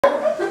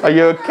Are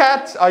you a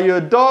cat? Are you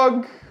a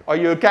dog? Are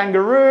you a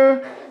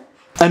kangaroo?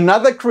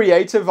 Another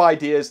creative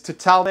idea is to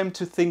tell them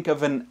to think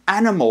of an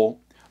animal,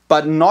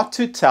 but not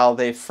to tell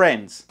their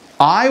friends.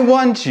 I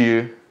want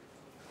you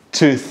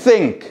to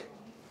think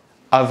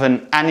of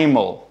an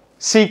animal,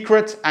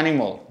 secret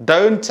animal.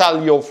 Don't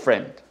tell your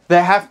friend.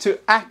 They have to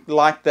act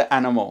like the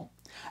animal.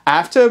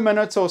 After a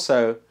minute or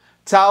so,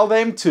 tell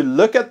them to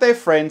look at their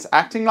friends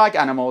acting like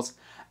animals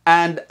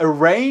and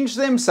arrange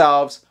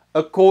themselves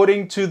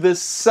according to the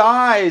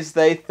size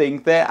they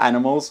think their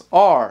animals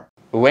are.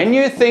 When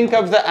you think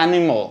of the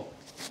animal,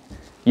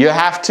 you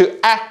have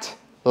to act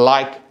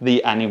like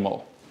the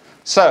animal.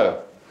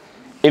 So,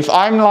 if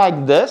I'm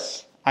like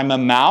this, I'm a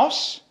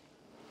mouse,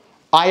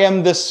 I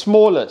am the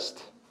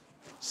smallest.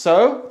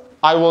 So,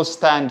 I will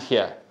stand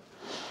here.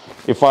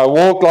 If I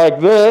walk like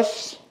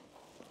this,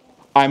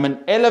 I'm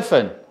an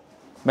elephant.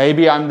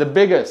 Maybe I'm the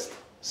biggest.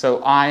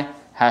 So, I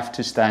have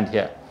to stand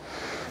here.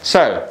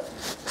 So,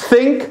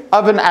 think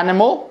of an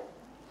animal,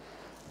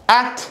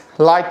 act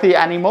like the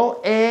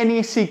animal,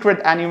 any secret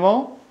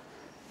animal,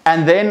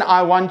 and then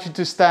I want you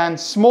to stand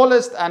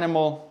smallest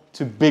animal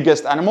to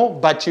biggest animal,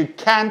 but you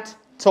can't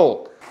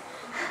talk.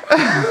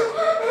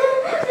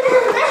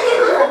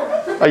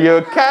 Are you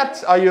a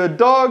cat? Are you a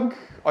dog?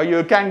 Are you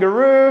a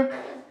kangaroo?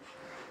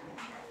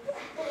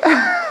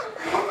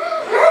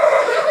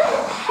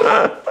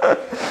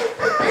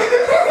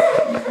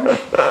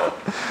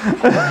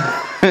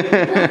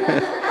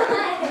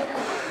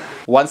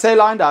 Once they're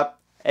lined up,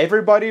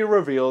 everybody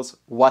reveals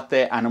what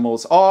their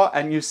animals are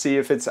and you see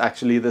if it's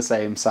actually the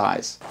same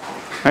size.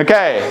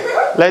 Okay,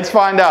 let's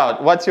find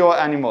out. What's your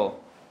animal?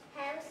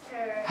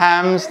 Hamster.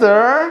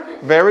 Hamster,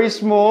 very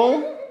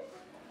small.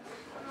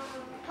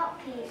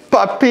 Puppy.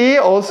 Puppy,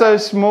 also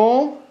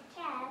small.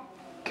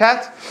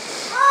 Cat. Cat.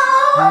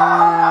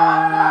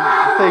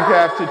 I think you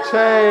have to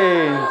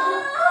change.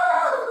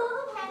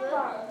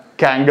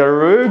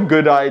 Kangaroo,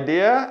 good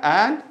idea.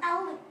 And?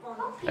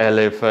 Elephant.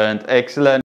 Elephant, excellent.